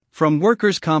From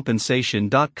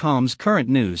workerscompensation.com's current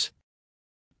news.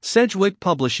 Sedgwick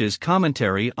publishes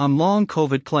commentary on long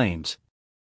COVID claims.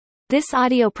 This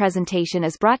audio presentation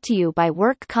is brought to you by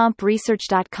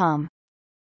workcompresearch.com.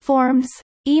 Forms,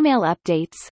 email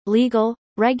updates, legal,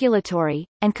 regulatory,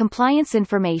 and compliance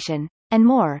information, and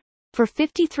more, for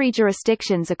 53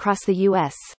 jurisdictions across the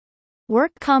U.S.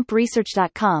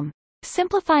 workcompresearch.com,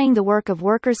 simplifying the work of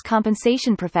workers'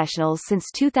 compensation professionals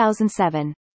since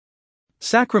 2007.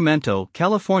 Sacramento,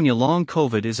 California. Long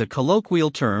COVID is a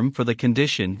colloquial term for the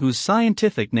condition whose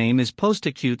scientific name is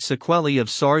post-acute sequelae of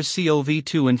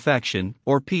SARS-CoV-2 infection,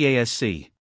 or PASC.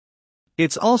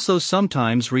 It's also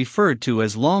sometimes referred to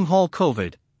as long-haul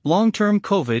COVID, long-term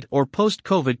COVID, or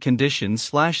post-COVID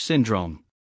condition/syndrome.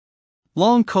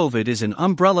 Long COVID is an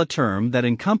umbrella term that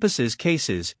encompasses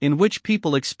cases in which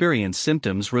people experience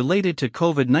symptoms related to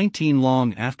COVID-19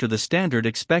 long after the standard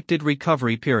expected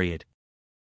recovery period.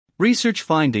 Research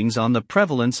findings on the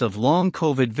prevalence of long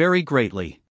COVID vary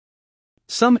greatly.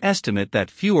 Some estimate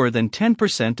that fewer than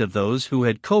 10% of those who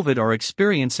had COVID are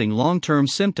experiencing long-term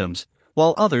symptoms,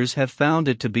 while others have found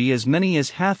it to be as many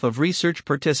as half of research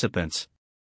participants.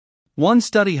 One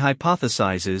study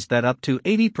hypothesizes that up to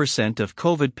 80% of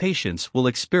COVID patients will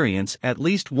experience at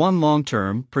least one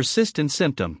long-term, persistent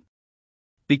symptom.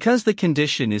 Because the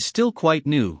condition is still quite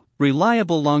new,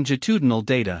 reliable longitudinal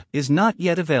data is not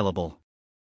yet available.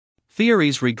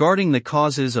 Theories regarding the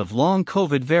causes of long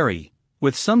COVID vary,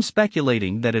 with some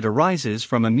speculating that it arises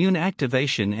from immune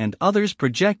activation and others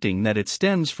projecting that it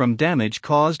stems from damage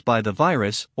caused by the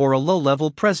virus or a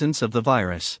low-level presence of the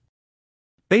virus.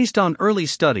 Based on early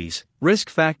studies, risk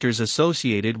factors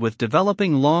associated with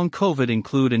developing long COVID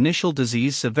include initial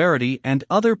disease severity and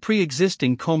other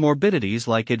pre-existing comorbidities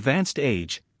like advanced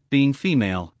age, being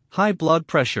female, high blood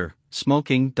pressure,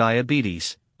 smoking,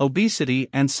 diabetes, obesity,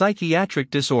 and psychiatric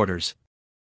disorders.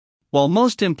 While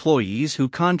most employees who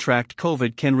contract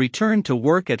COVID can return to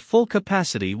work at full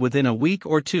capacity within a week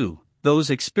or two, those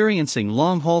experiencing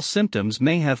long-haul symptoms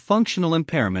may have functional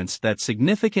impairments that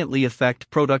significantly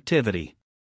affect productivity.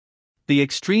 The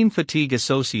extreme fatigue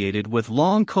associated with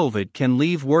long COVID can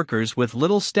leave workers with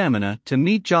little stamina to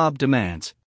meet job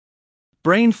demands.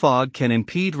 Brain fog can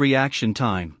impede reaction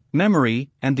time,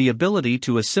 memory, and the ability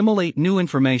to assimilate new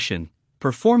information.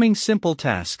 Performing simple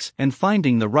tasks and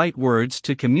finding the right words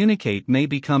to communicate may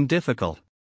become difficult.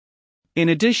 In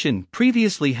addition,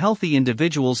 previously healthy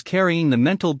individuals carrying the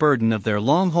mental burden of their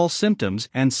long-haul symptoms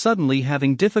and suddenly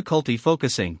having difficulty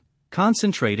focusing,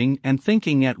 concentrating, and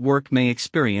thinking at work may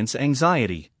experience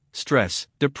anxiety, stress,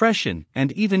 depression,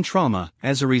 and even trauma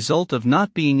as a result of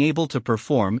not being able to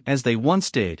perform as they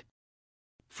once did.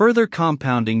 Further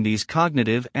compounding these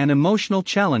cognitive and emotional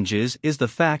challenges is the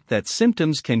fact that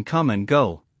symptoms can come and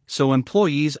go, so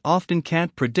employees often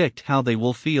can't predict how they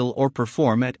will feel or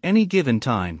perform at any given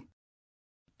time.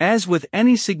 As with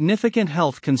any significant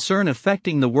health concern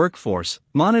affecting the workforce,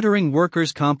 monitoring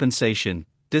workers' compensation,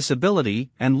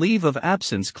 disability, and leave of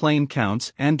absence claim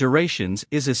counts and durations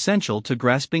is essential to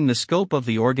grasping the scope of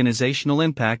the organizational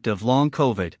impact of long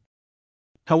COVID.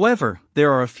 However,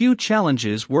 there are a few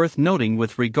challenges worth noting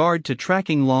with regard to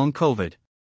tracking long COVID.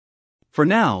 For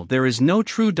now, there is no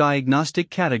true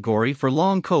diagnostic category for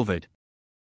long COVID.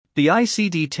 The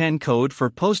ICD-10 code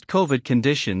for post-COVID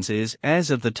conditions is,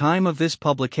 as of the time of this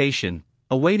publication,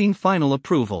 awaiting final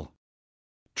approval.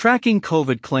 Tracking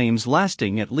COVID claims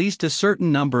lasting at least a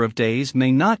certain number of days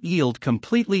may not yield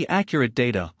completely accurate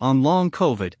data on long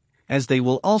COVID, as they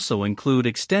will also include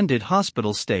extended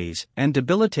hospital stays and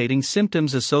debilitating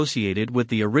symptoms associated with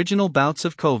the original bouts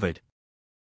of COVID.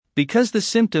 Because the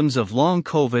symptoms of long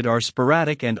COVID are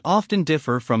sporadic and often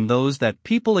differ from those that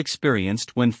people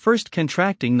experienced when first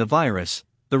contracting the virus,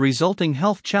 the resulting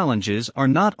health challenges are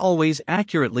not always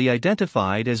accurately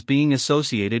identified as being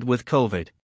associated with COVID.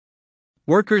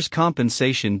 Workers'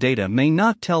 compensation data may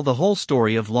not tell the whole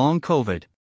story of long COVID.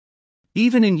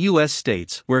 Even in U.S.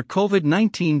 states where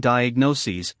COVID-19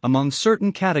 diagnoses among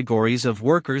certain categories of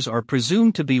workers are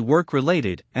presumed to be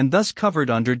work-related and thus covered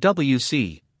under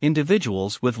WC,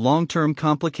 individuals with long-term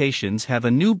complications have a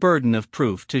new burden of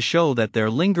proof to show that their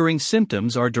lingering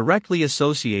symptoms are directly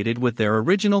associated with their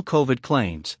original COVID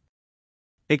claims.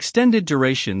 Extended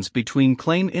durations between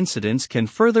claim incidents can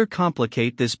further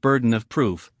complicate this burden of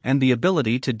proof and the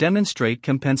ability to demonstrate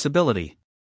compensability.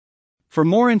 For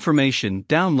more information,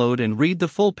 download and read the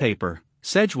full paper,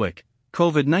 Sedgwick,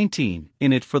 COVID-19,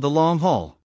 in it for the long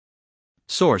haul.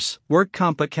 Source: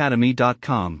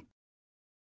 workcompacademy.com